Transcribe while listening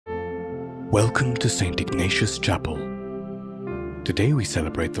Welcome to St. Ignatius Chapel. Today we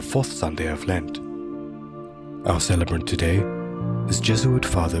celebrate the fourth Sunday of Lent. Our celebrant today is Jesuit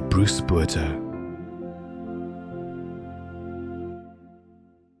Father Bruce Botha.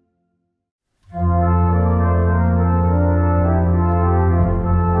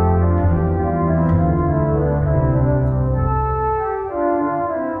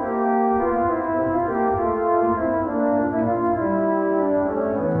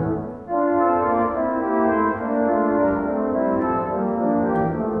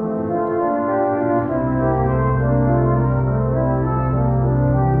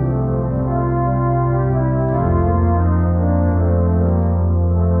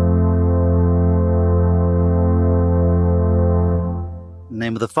 In the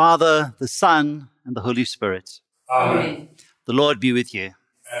name of the Father, the Son, and the Holy Spirit. Amen. The Lord be with you.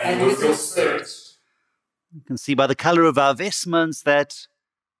 And with your spirit. You can see by the color of our vestments that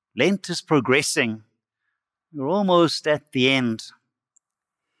Lent is progressing. We're almost at the end.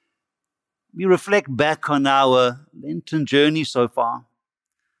 We reflect back on our Lenten journey so far.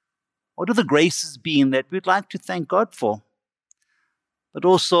 What have the graces been that we'd like to thank God for? But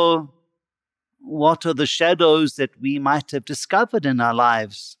also, what are the shadows that we might have discovered in our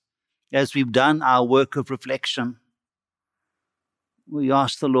lives as we've done our work of reflection? We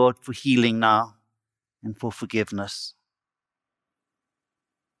ask the Lord for healing now and for forgiveness.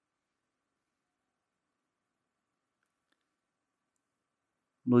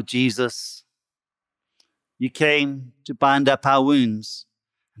 Lord Jesus, you came to bind up our wounds,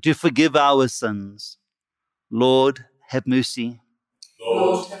 to forgive our sins. Lord, have mercy.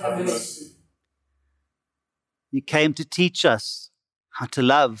 Lord, have mercy. You came to teach us how to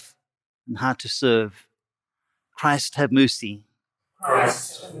love and how to serve. Christ, have mercy.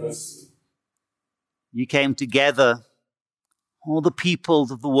 Christ, have mercy. You came to gather all the peoples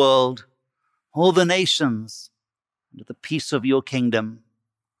of the world, all the nations, under the peace of your kingdom.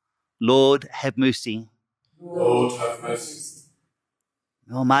 Lord, have mercy. Lord, have mercy.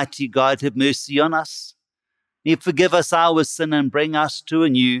 Almighty God, have mercy on us. May you forgive us our sin and bring us to a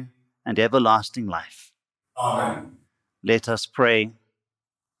new and everlasting life. Amen. Let us pray.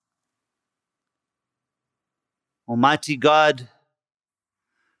 Almighty God,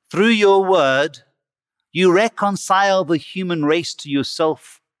 through your word, you reconcile the human race to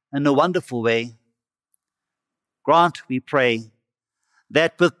yourself in a wonderful way. Grant, we pray,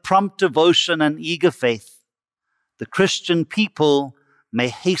 that with prompt devotion and eager faith, the Christian people may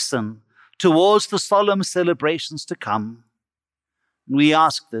hasten towards the solemn celebrations to come. We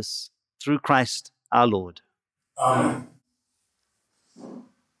ask this through Christ our Lord. Amen.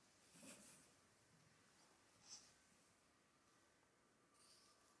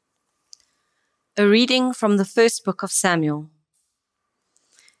 A reading from the first book of Samuel.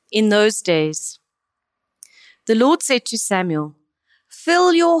 In those days, the Lord said to Samuel,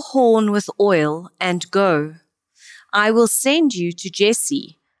 "Fill your horn with oil and go. I will send you to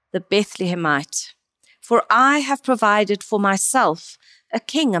Jesse, the Bethlehemite, for I have provided for myself a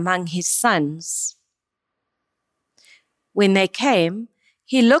king among his sons." When they came,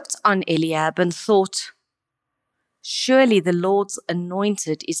 he looked on Eliab and thought, "Surely the Lord's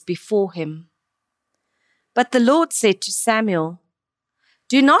anointed is before him." But the Lord said to Samuel,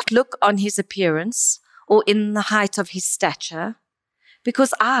 "Do not look on his appearance or in the height of his stature,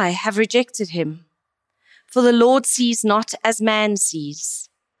 because I have rejected him. For the Lord sees not as man sees.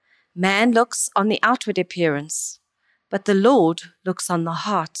 Man looks on the outward appearance, but the Lord looks on the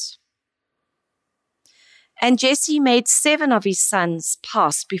heart." And Jesse made 7 of his sons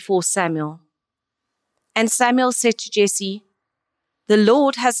pass before Samuel. And Samuel said to Jesse, "The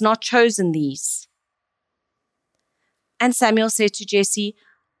Lord has not chosen these." And Samuel said to Jesse,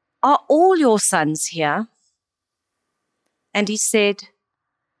 "Are all your sons here?" And he said,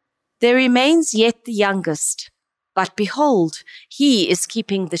 "There remains yet the youngest, but behold, he is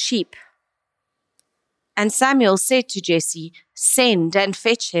keeping the sheep." And Samuel said to Jesse, "Send and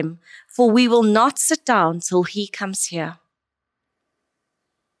fetch him, for we will not sit down till he comes here."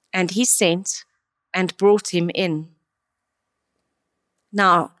 And he sent and brought him in.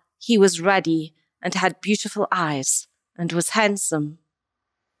 Now he was ruddy and had beautiful eyes and was handsome.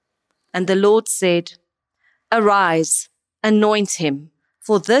 And the Lord said, "Arise, anoint him,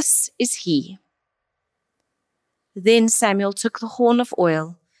 for this is he." Then Samuel took the horn of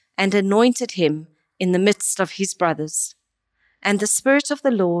oil and anointed him in the midst of his brothers. And the Spirit of the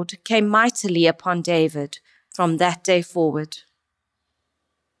Lord came mightily upon David from that day forward.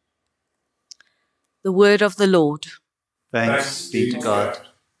 The word of the Lord. Thanks be to God.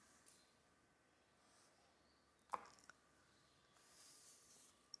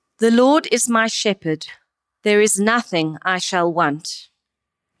 The Lord is my shepherd. There is nothing I shall want.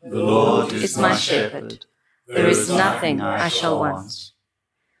 The Lord is my shepherd. There is nothing I shall want.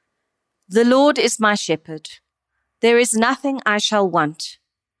 The Lord is my shepherd. There is nothing I shall want.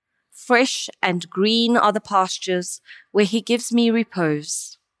 Fresh and green are the pastures where he gives me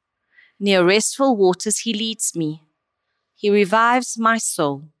repose. Near restful waters he leads me. He revives my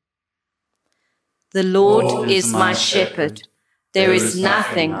soul. The Lord is my shepherd. There is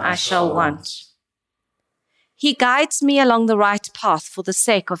nothing I shall want. He guides me along the right path for the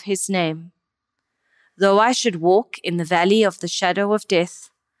sake of his name. Though I should walk in the valley of the shadow of death,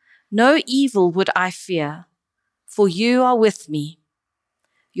 no evil would I fear, for you are with me.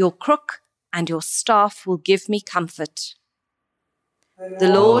 Your crook and your staff will give me comfort. The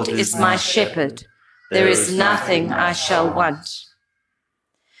Lord is my shepherd. There is nothing I shall want.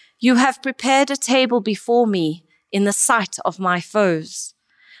 You have prepared a table before me in the sight of my foes.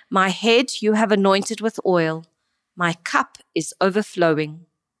 My head you have anointed with oil. My cup is overflowing.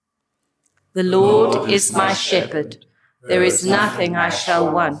 The Lord is my shepherd. There is nothing I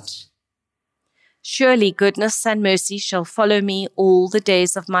shall want. Surely goodness and mercy shall follow me all the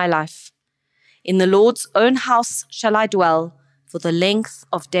days of my life. In the Lord's own house shall I dwell for the length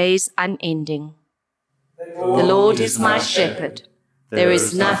of days unending. The Lord is my shepherd. There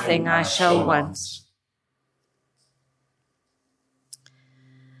is nothing I shall want.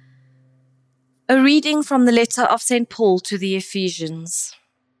 A reading from the letter of St. Paul to the Ephesians.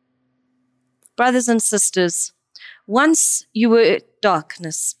 Brothers and sisters, once you were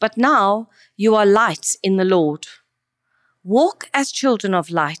darkness, but now you are light in the Lord. Walk as children of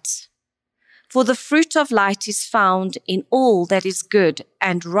light, for the fruit of light is found in all that is good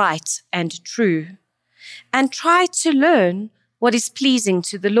and right and true, and try to learn what is pleasing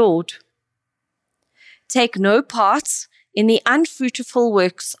to the Lord. Take no part in the unfruitful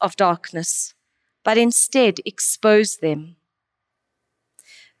works of darkness, but instead expose them.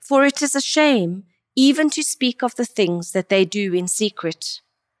 For it is a shame even to speak of the things that they do in secret.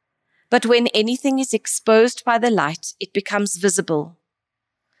 But when anything is exposed by the light, it becomes visible.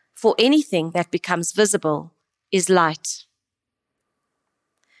 For anything that becomes visible is light.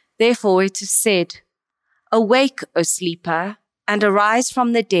 Therefore it is said, "Awake, O sleeper, and arise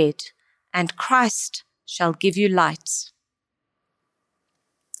from the dead, and Christ shall give you light."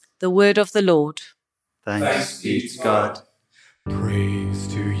 The word of the Lord. Thanks be to God. Praise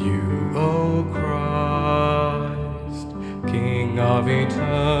to you, O Christ, King of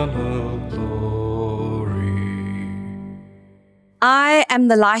eternal glory. I am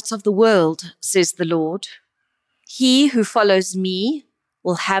the light of the world, says the Lord. He who follows me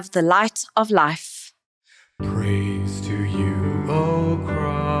will have the light of life. Praise to you, O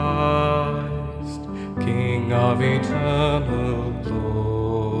Christ, King of eternal glory.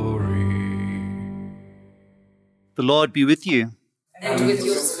 The Lord be with you. And with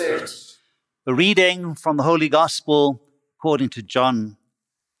your spirit. A reading from the Holy Gospel according to John.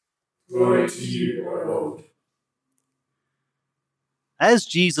 Glory to you, O Lord. As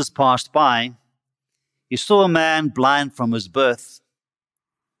Jesus passed by, he saw a man blind from his birth.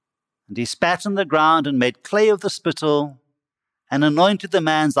 And he spat on the ground and made clay of the spittle and anointed the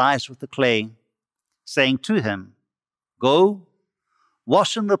man's eyes with the clay, saying to him, "Go,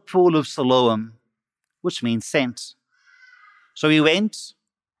 wash in the pool of Siloam," which means sent. So he went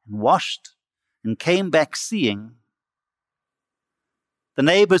and washed and came back seeing. The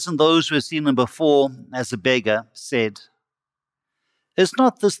neighbors and those who had seen him before as a beggar said, "Is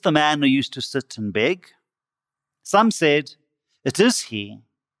not this the man who used to sit and beg?" Some said, "It is he,"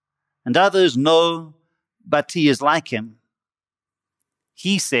 and others, "No, but he is like him."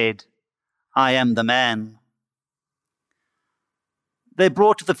 He said, "I am the man." They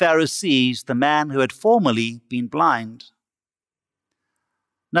brought to the Pharisees the man who had formerly been blind.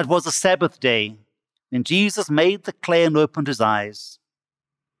 And it was a Sabbath day when Jesus made the clay and opened his eyes.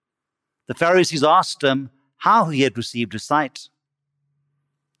 The Pharisees asked him how he had received his sight.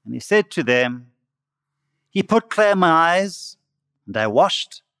 And he said to them, "He put clay in my eyes, and I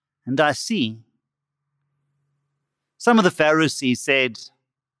washed, and I see." Some of the Pharisees said,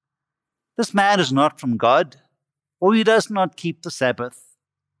 "This man is not from God, or he does not keep the Sabbath."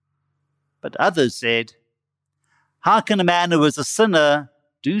 But others said, "How can a man who is a sinner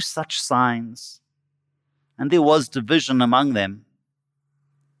do such signs?" And there was division among them.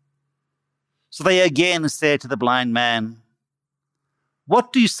 So they again said to the blind man,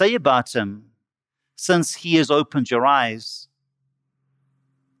 "What do you say about him, since he has opened your eyes?"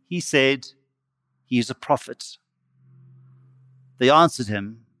 He said, "He is a prophet." They answered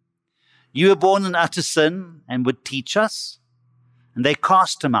him, "You were born in utter sin and would teach us?" and they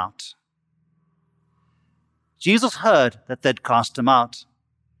cast him out. Jesus heard that they'd cast him out,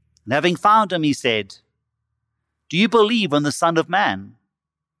 and having found him, he said, "Do you believe in the Son of Man?"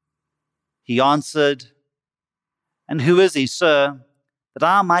 He answered, "And who is he, sir, that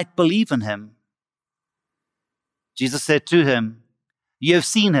I might believe in him?" Jesus said to him, "You have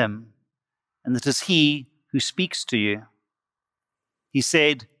seen him, and it is he who speaks to you." He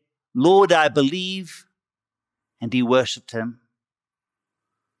said, "Lord, I believe," and he worshipped him.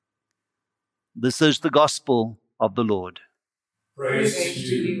 This is the gospel of the Lord. Praise to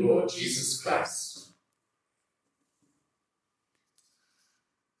you, Lord Jesus Christ.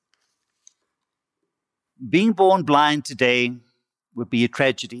 Being born blind today would be a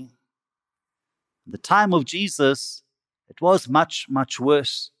tragedy. In the time of Jesus, it was much, much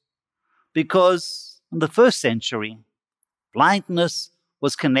worse, because in the first century, blindness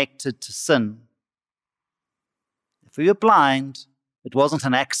was connected to sin. If we were blind, it wasn't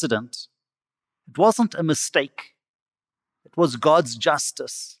an accident. It wasn't a mistake. It was God's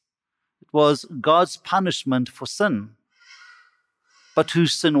justice. It was God's punishment for sin. But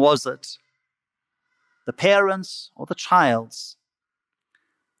whose sin was it? The parents or the child's?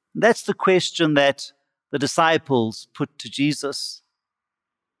 That's the question that the disciples put to Jesus.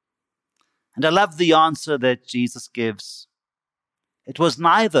 And I love the answer that Jesus gives. It was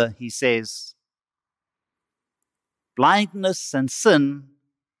neither, he says. Blindness and sin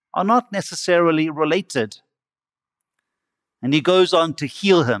are not necessarily related. And he goes on to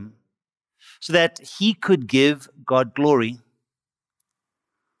heal him so that he could give God glory.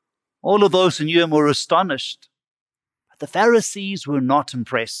 All of those who knew him were astonished, but the Pharisees were not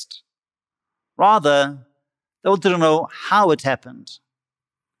impressed. Rather, they wanted to know how it happened.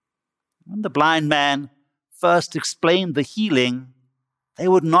 When the blind man first explained the healing, they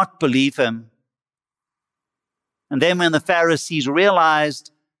would not believe him. And then when the Pharisees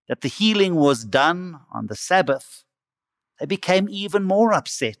realized that the healing was done on the Sabbath, they became even more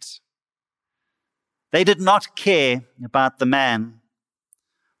upset. They did not care about the man,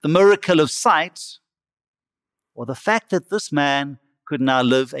 the miracle of sight, or the fact that this man could now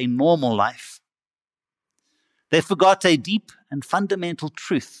live a normal life. They forgot a deep and fundamental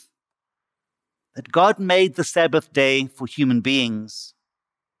truth, that God made the Sabbath day for human beings,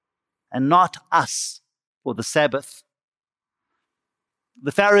 and not us for the Sabbath.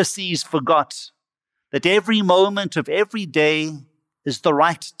 The Pharisees forgot that every moment of every day is the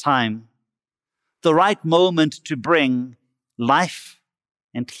right time, the right moment to bring life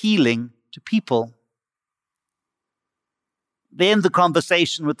and healing to people. They end the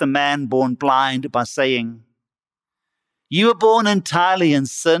conversation with the man born blind by saying, "You were born entirely in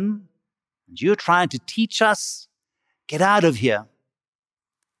sin, and you're trying to teach us? Get out of here."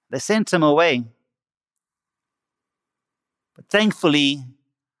 They sent him away. But thankfully,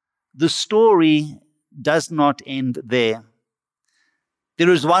 the story does not end there. There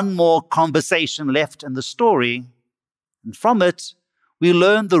is one more conversation left in the story, and from it, we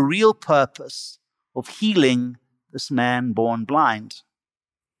learn the real purpose of healing this man born blind.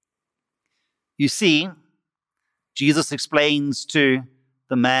 You see, Jesus explains to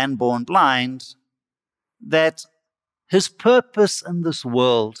the man born blind that his purpose in this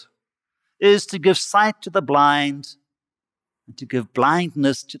world is to give sight to the blind and to give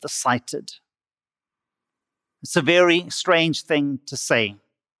blindness to the sighted. It's a very strange thing to say,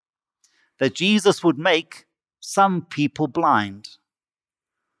 that Jesus would make some people blind.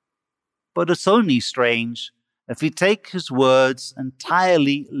 But it's only strange if we take his words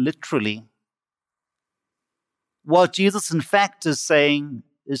entirely literally. What Jesus in fact is saying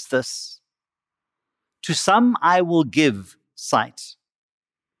is this: to some I will give sight,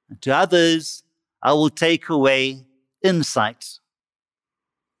 and to others I will take away insight.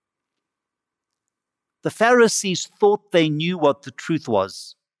 The Pharisees thought they knew what the truth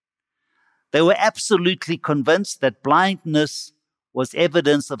was. They were absolutely convinced that blindness was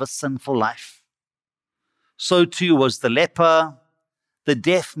evidence of a sinful life. So too was the leper, the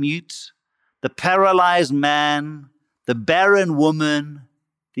deaf mute, the paralyzed man, the barren woman,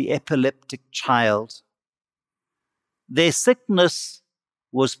 the epileptic child. Their sickness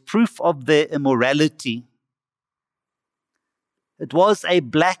was proof of their immorality. It was a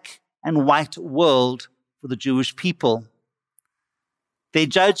black and white world for the Jewish people. Their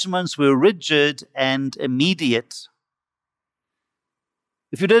judgments were rigid and immediate.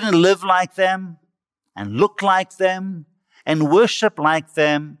 If you didn't live like them, and look like them, and worship like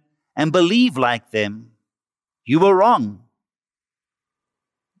them, and believe like them, you were wrong.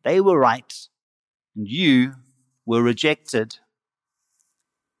 They were right, and you were rejected.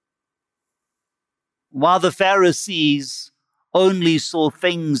 While the Pharisees only saw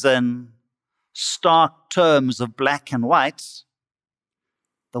things in stark terms of black and white,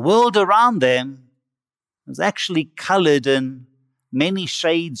 the world around them was actually colored in many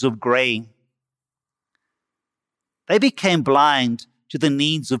shades of gray. They became blind to the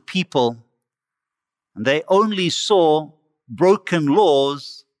needs of people, and they only saw broken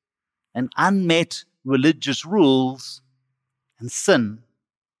laws and unmet religious rules and sin.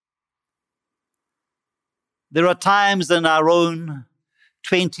 There are times in our own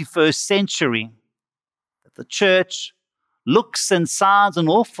 21st century that the church looks and sounds an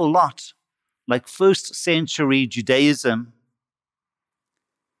awful lot like first century Judaism.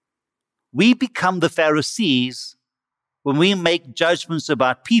 We become the Pharisees when we make judgments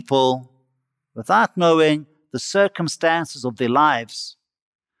about people without knowing the circumstances of their lives,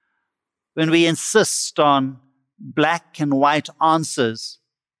 when we insist on black and white answers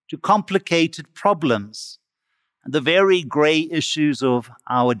to complicated problems and the very gray issues of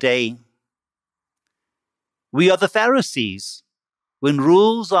our day. We are the Pharisees when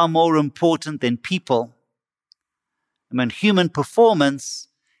rules are more important than people, and when human performance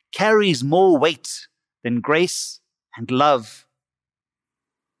carries more weight than grace and love.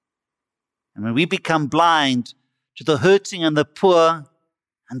 And when we become blind to the hurting and the poor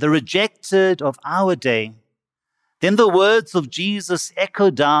and the rejected of our day, then the words of Jesus echo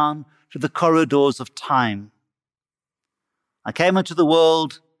down to the corridors of time. I came into the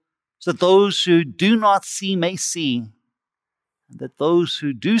world so that those who do not see may see, and that those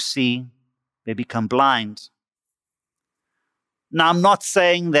who do see may become blind. Now, I'm not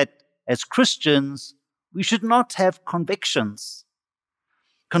saying that as Christians, we should not have convictions.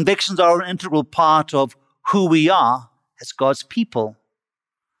 Convictions are an integral part of who we are as God's people.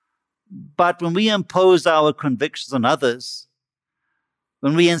 But when we impose our convictions on others,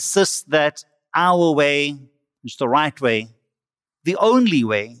 when we insist that our way is the right way, the only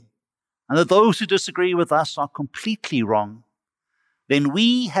way, and that those who disagree with us are completely wrong, then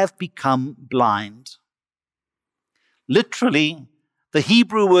we have become blind. Literally, the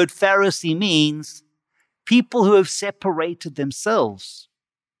Hebrew word Pharisee means people who have separated themselves.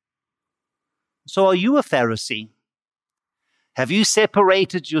 So are you a Pharisee? Have you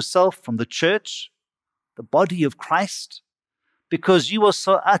separated yourself from the church, the body of Christ, because you are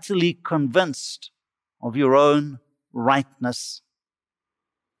so utterly convinced of your own rightness?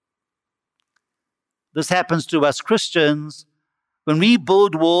 This happens to us Christians when we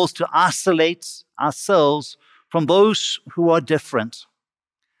build walls to isolate ourselves from those who are different,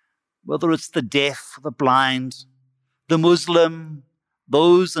 whether it's the deaf, the blind, the Muslim,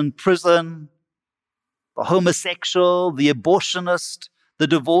 those in prison, the homosexual, the abortionist, the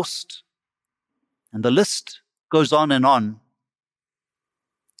divorced, and the list goes on and on.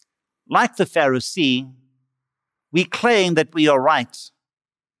 Like the Pharisee, we claim that we are right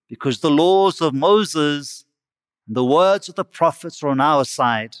because the laws of Moses and the words of the prophets are on our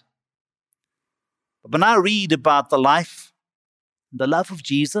side. But when I read about the life and the love of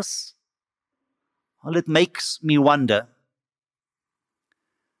Jesus, well, it makes me wonder.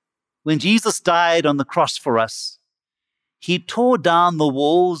 When Jesus died on the cross for us, he tore down the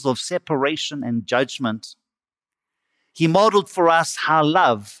walls of separation and judgment. He modeled for us how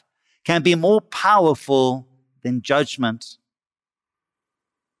love can be more powerful than judgment.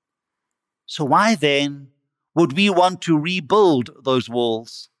 So why then would we want to rebuild those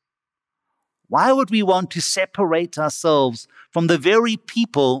walls? Why would we want to separate ourselves from the very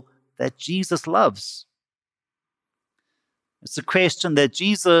people that Jesus loves? It's a question that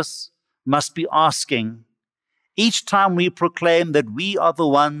Jesus must be asking each time we proclaim that we are the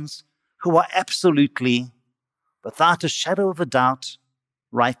ones who are absolutely, without a shadow of a doubt,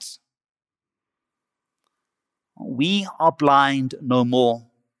 right. We are blind no more.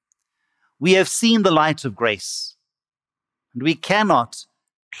 We have seen the light of grace, and we cannot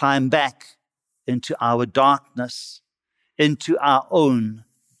climb back into our darkness, into our own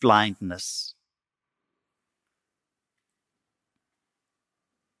blindness.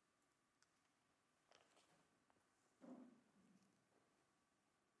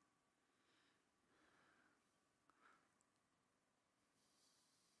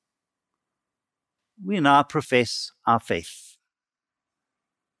 We now profess our faith.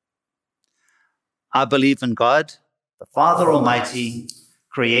 I believe in God, the Father Almighty,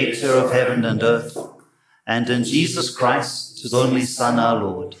 creator of heaven and earth, and in Jesus Christ, his only Son, our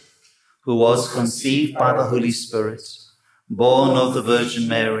Lord, who was conceived by the Holy Spirit, born of the Virgin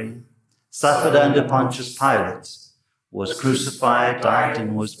Mary, suffered under Pontius Pilate, was crucified, died,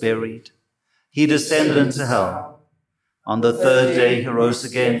 and was buried. He descended into hell. On the third day he rose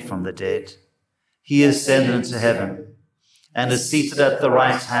again from the dead. He ascended into heaven and is seated at the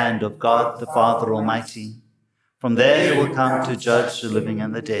right hand of God the Father Almighty. From there he will come to judge the living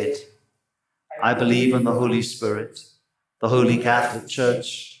and the dead. I believe in the Holy Spirit, the Holy Catholic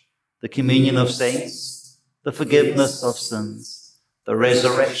Church, the communion of saints, the forgiveness of sins, the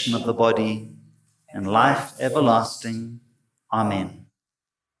resurrection of the body, and life everlasting. Amen.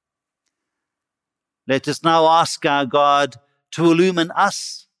 Let us now ask our God to illumine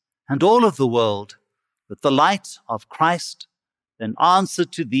us and all of the world with the light of Christ, in answer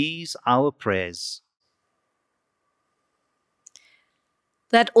to these our prayers.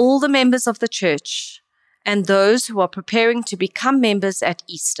 That all the members of the Church and those who are preparing to become members at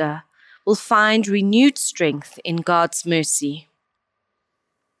Easter will find renewed strength in God's mercy.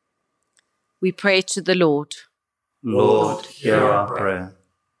 We pray to the Lord. Lord, hear our prayer.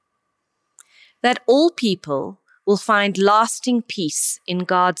 That all people will find lasting peace in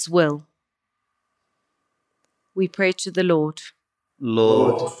God's will. We pray to the Lord.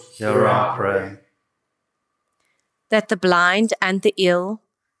 Lord, hear our prayer. That the blind and the ill,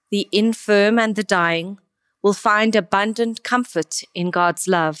 the infirm and the dying will find abundant comfort in God's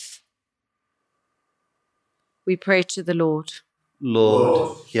love. We pray to the Lord.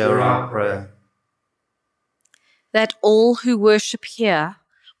 Lord, hear our prayer. That all who worship here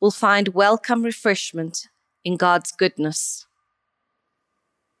will find welcome refreshment in God's goodness.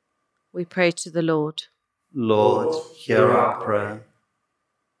 We pray to the Lord. Lord, hear our prayer.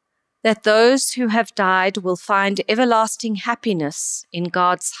 That those who have died will find everlasting happiness in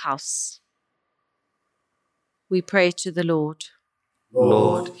God's house. We pray to the Lord.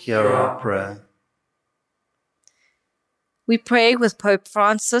 Lord, hear our prayer. We pray with Pope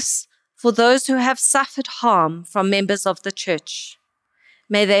Francis for those who have suffered harm from members of the Church.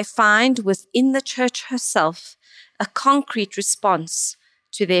 May they find within the Church herself a concrete response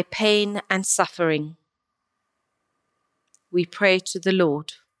to their pain and suffering. We pray to the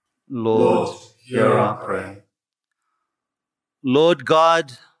Lord. Lord, hear our prayer. Lord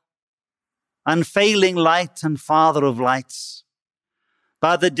God, unfailing light and Father of lights,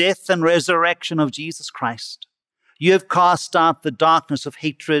 by the death and resurrection of Jesus Christ, you have cast out the darkness of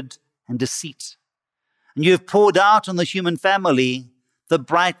hatred and deceit, and you have poured out on the human family the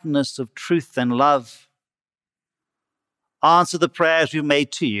brightness of truth and love. Answer the prayers we've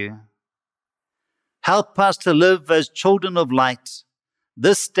made to you. Help us to live as children of light,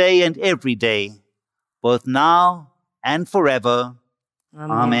 this day and every day, both now and forever.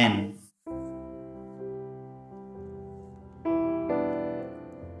 Amen.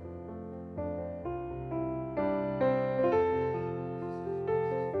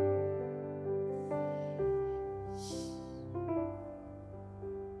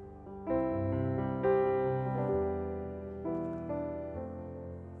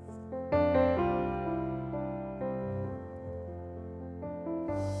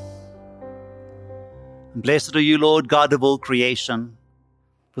 Blessed are you, Lord God of all creation,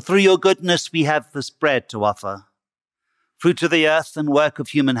 for through your goodness we have this bread to offer, fruit of the earth and work of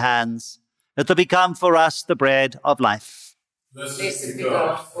human hands, that will become for us the bread of life. Blessed be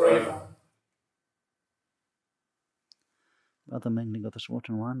God forever. By the mingling of this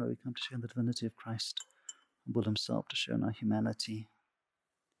water and wine, where we come to share in the divinity of Christ, humble himself to share in our humanity.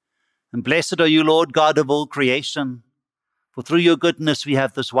 And blessed are you, Lord God of all creation, for through your goodness we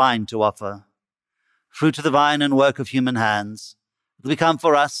have this wine to offer, fruit of the vine and work of human hands, that will become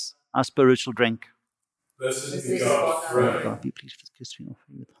for us our spiritual drink. Blessed be God forever. God, be pleased with the kiss we offer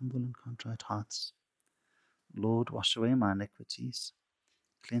you with humble and contrite hearts. Lord, wash away my iniquities,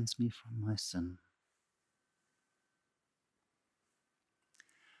 cleanse me from my sin.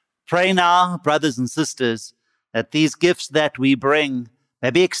 Pray now, brothers and sisters, that these gifts that we bring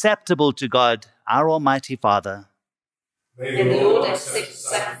may be acceptable to God, our Almighty Father. May the Lord accept the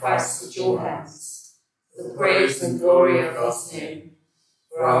sacrifice at your hands, the praise and glory of God's name,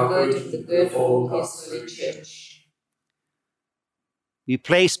 for our good and the good of all God's holy Church. We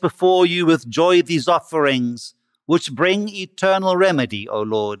place before you with joy these offerings, which bring eternal remedy, O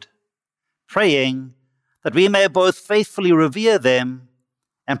Lord, praying that we may both faithfully revere them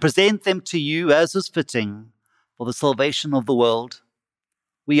and present them to you as is fitting for the salvation of the world.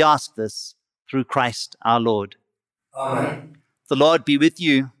 We ask this through Christ our Lord. Amen. The Lord be with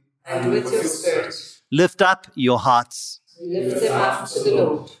you. And with your spirit. Lift up your hearts. We lift them up to the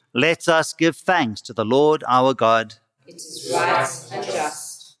Lord. Let us give thanks to the Lord our God. It is right and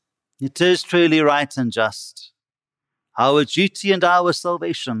just. It is truly right and just, our duty and our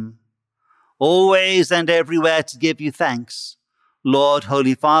salvation, always and everywhere to give you thanks, Lord,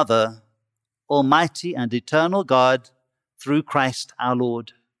 Holy Father, Almighty and eternal God, through Christ our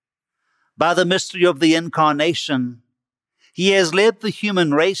Lord. By the mystery of the Incarnation, He has led the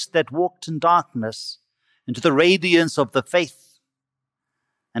human race that walked in darkness into the radiance of the faith,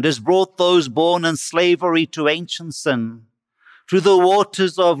 and has brought those born in slavery to ancient sin through the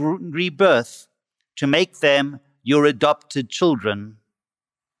waters of rebirth to make them your adopted children.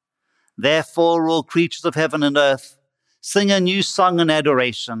 Therefore, all creatures of heaven and earth sing a new song in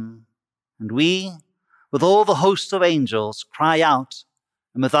adoration, and we, with all the host of angels, cry out,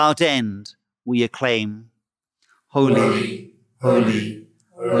 and without end we acclaim, Holy, holy,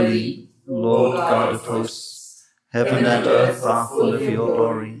 holy, Lord God of hosts, heaven and earth are full of your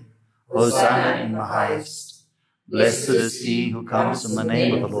glory. Hosanna in the highest. Blessed is he who comes in the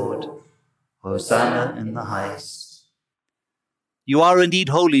name of the Lord. Hosanna in the highest. You are indeed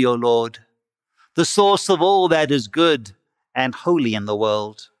holy, O Lord, the source of all that is good and holy in the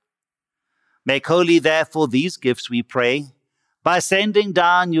world. Make holy, therefore, these gifts, we pray, by sending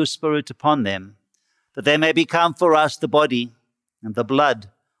down your Spirit upon them, that they may become for us the body and the blood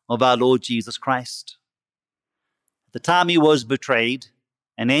of our Lord Jesus Christ. At the time he was betrayed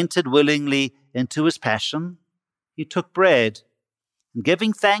and entered willingly into his passion, he took bread, and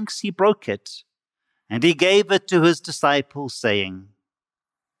giving thanks, he broke it, and he gave it to his disciples, saying,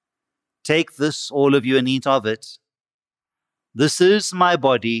 Take this, all of you, and eat of it. This is my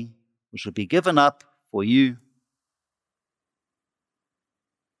body, which will be given up for you.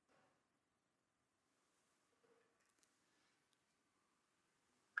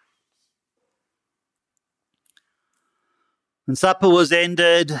 When supper was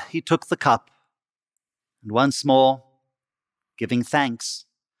ended, he took the cup, and once more, giving thanks,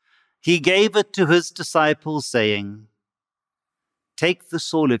 he gave it to his disciples, saying, Take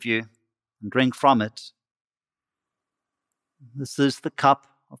this, all of you, and drink from it. This is the cup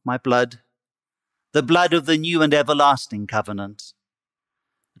of my blood, the blood of the new and everlasting covenant.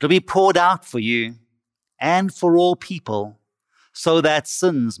 It will be poured out for you and for all people, so that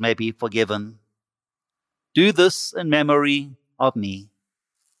sins may be forgiven. Do this in memory of me.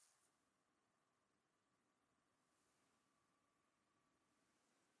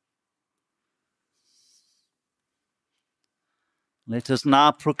 Let us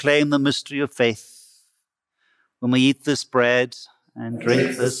now proclaim the mystery of faith. When we eat this bread and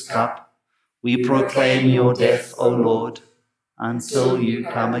drink this cup, we proclaim your death, O Lord, until you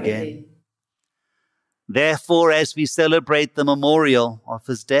come again. Therefore, as we celebrate the memorial of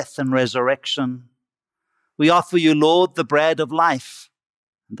his death and resurrection, we offer you, Lord, the bread of life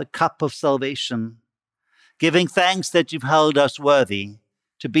and the cup of salvation, giving thanks that you've held us worthy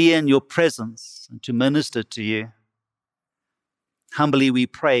to be in your presence and to minister to you. Humbly we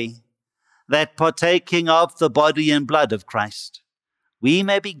pray that, partaking of the body and blood of Christ, we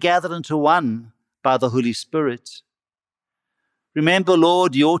may be gathered into one by the Holy Spirit. Remember,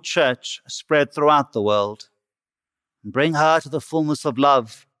 Lord, your church spread throughout the world, and bring her to the fullness of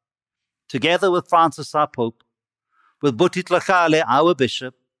love, together with Francis our Pope, with Botha Tlachale our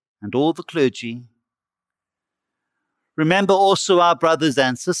Bishop, and all the clergy. Remember also our brothers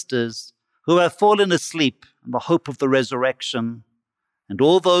and sisters who have fallen asleep in the hope of the resurrection, and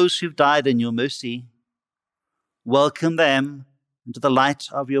all those who've died in your mercy. Welcome them into the light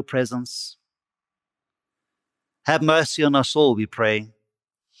of your presence. Have mercy on us all, we pray,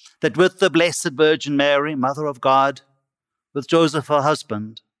 that with the Blessed Virgin Mary, Mother of God, with Joseph her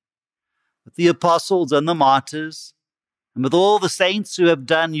husband, with the apostles and the martyrs, and with all the saints who have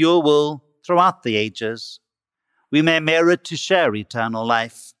done your will throughout the ages, we may merit to share eternal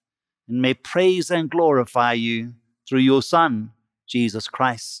life, and may praise and glorify you through your Son, Jesus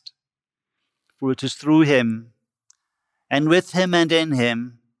Christ. For it is through him, and with him and in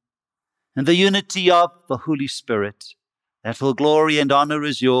him, and the unity of the Holy Spirit, that all glory and honor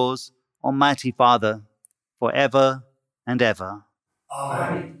is yours, Almighty Father, forever and ever.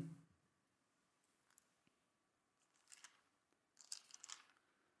 Amen.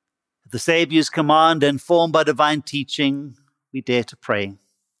 At the Saviour's command, and formed by divine teaching, we dare to pray.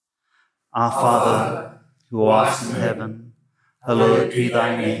 Our Father, who art in heaven, hallowed be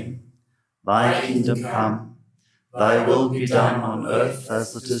thy name. Thy kingdom come, thy will be done on earth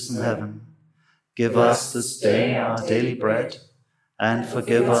as it is in heaven. Give us this day our daily bread, and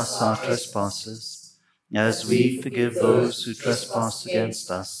forgive us our trespasses, as we forgive those who trespass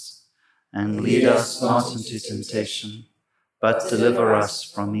against us. And lead us not into temptation, but deliver us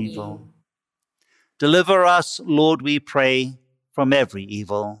from evil. Deliver us, Lord, we pray, from every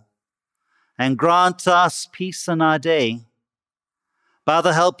evil, and grant us peace in our day. By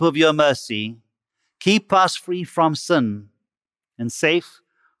the help of your mercy, keep us free from sin and safe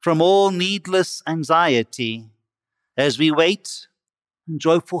from all needless anxiety, as we wait in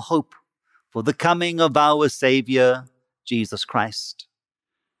joyful hope for the coming of our Saviour, Jesus Christ.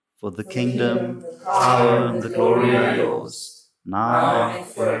 For the The kingdom, the power, and the glory are yours, now and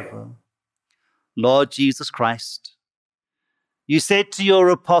forever. Lord Jesus Christ, you said to your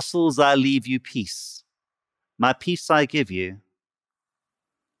apostles, I leave you peace. My peace I give you.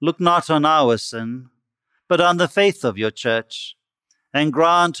 Look not on our sin, but on the faith of your church, and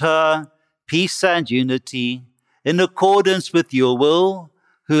grant her peace and unity in accordance with your will,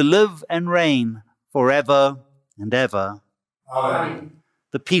 who live and reign forever and ever. Amen.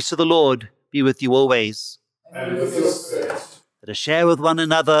 The peace of the Lord be with you always. And with your spirit. Let us share with one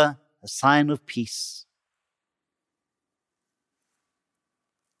another a sign of peace.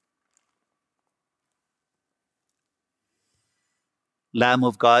 Lamb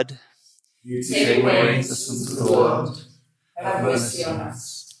of God, You take away the sins of the world. Have mercy on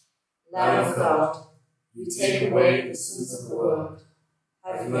us. Lamb of God, you take away the sins of the world.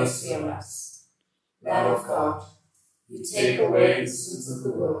 Have mercy on us. Lamb of God, you take away the sins of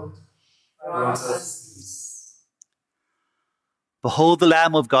the world. Grant us peace. behold the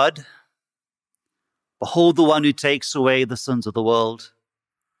Lamb of God. Behold the one who takes away the sins of the world.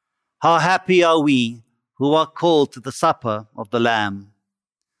 How happy are we who are called to the supper of the Lamb.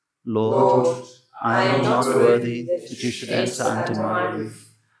 Lord, I am not worthy that you should enter under my roof,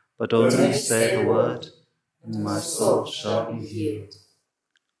 but only say the word, and my soul shall be healed.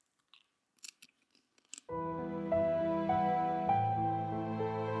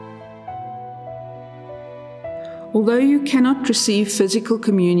 Although you cannot receive physical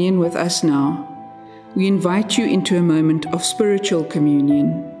communion with us now, we invite you into a moment of spiritual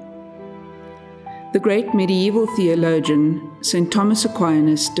communion. The great medieval theologian, St. Thomas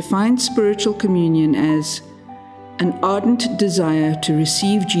Aquinas, defines spiritual communion as an ardent desire to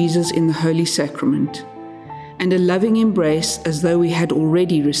receive Jesus in the Holy Sacrament, and a loving embrace as though we had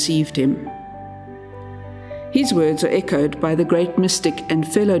already received him. His words are echoed by the great mystic and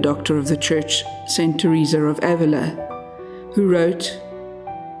fellow doctor of the Church, St. Teresa of Avila, who wrote,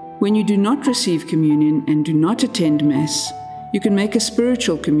 "When you do not receive communion and do not attend Mass, you can make a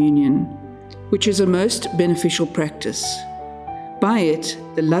spiritual communion, which is a most beneficial practice. By it,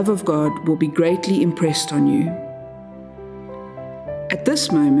 the love of God will be greatly impressed on you." At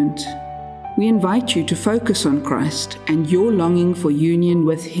this moment, we invite you to focus on Christ and your longing for union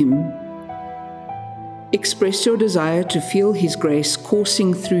with him. Express your desire to feel his grace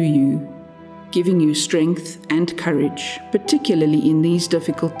coursing through you, giving you strength and courage, particularly in these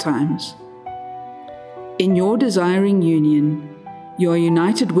difficult times. In your desiring union, you are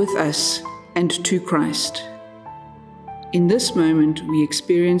united with us and to Christ. In this moment, we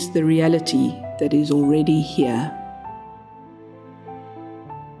experience the reality that is already here.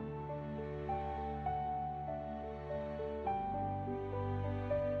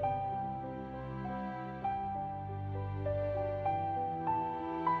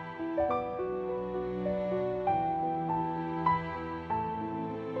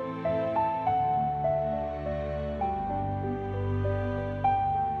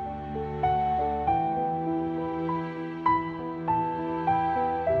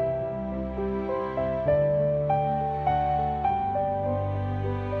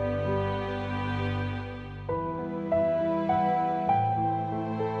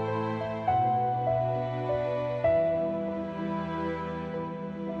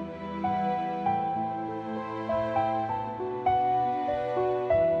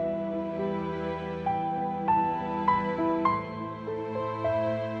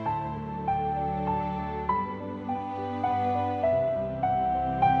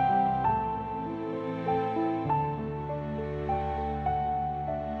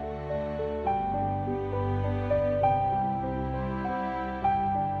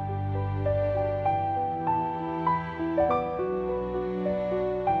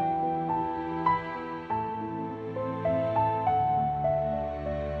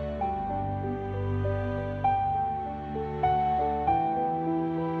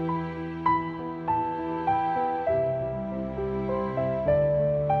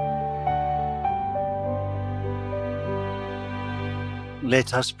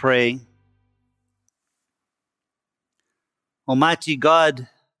 Let us pray. Almighty God,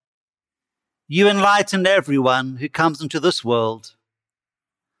 you enlighten everyone who comes into this world.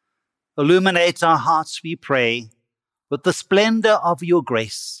 Illuminate our hearts, we pray, with the splendor of your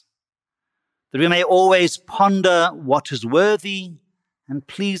grace, that we may always ponder what is worthy and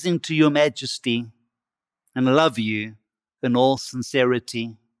pleasing to your majesty, and love you in all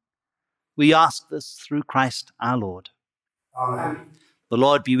sincerity. We ask this through Christ our Lord. Amen. The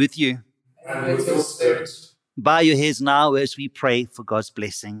Lord be with you. And with your spirit. Bow your heads now as we pray for God's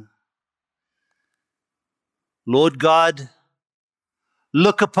blessing. Lord God,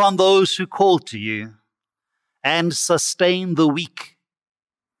 look upon those who call to you and sustain the weak.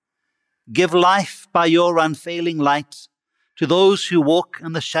 Give life by your unfailing light to those who walk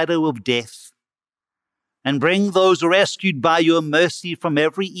in the shadow of death, and bring those rescued by your mercy from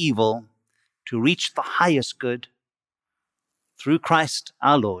every evil to reach the highest good. Through Christ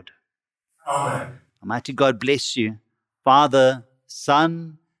our Lord. Amen. Almighty God bless you, Father,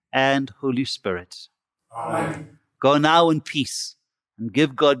 Son, and Holy Spirit. Amen. Go now in peace and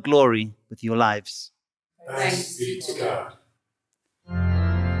give God glory with your lives. Thanks be to God.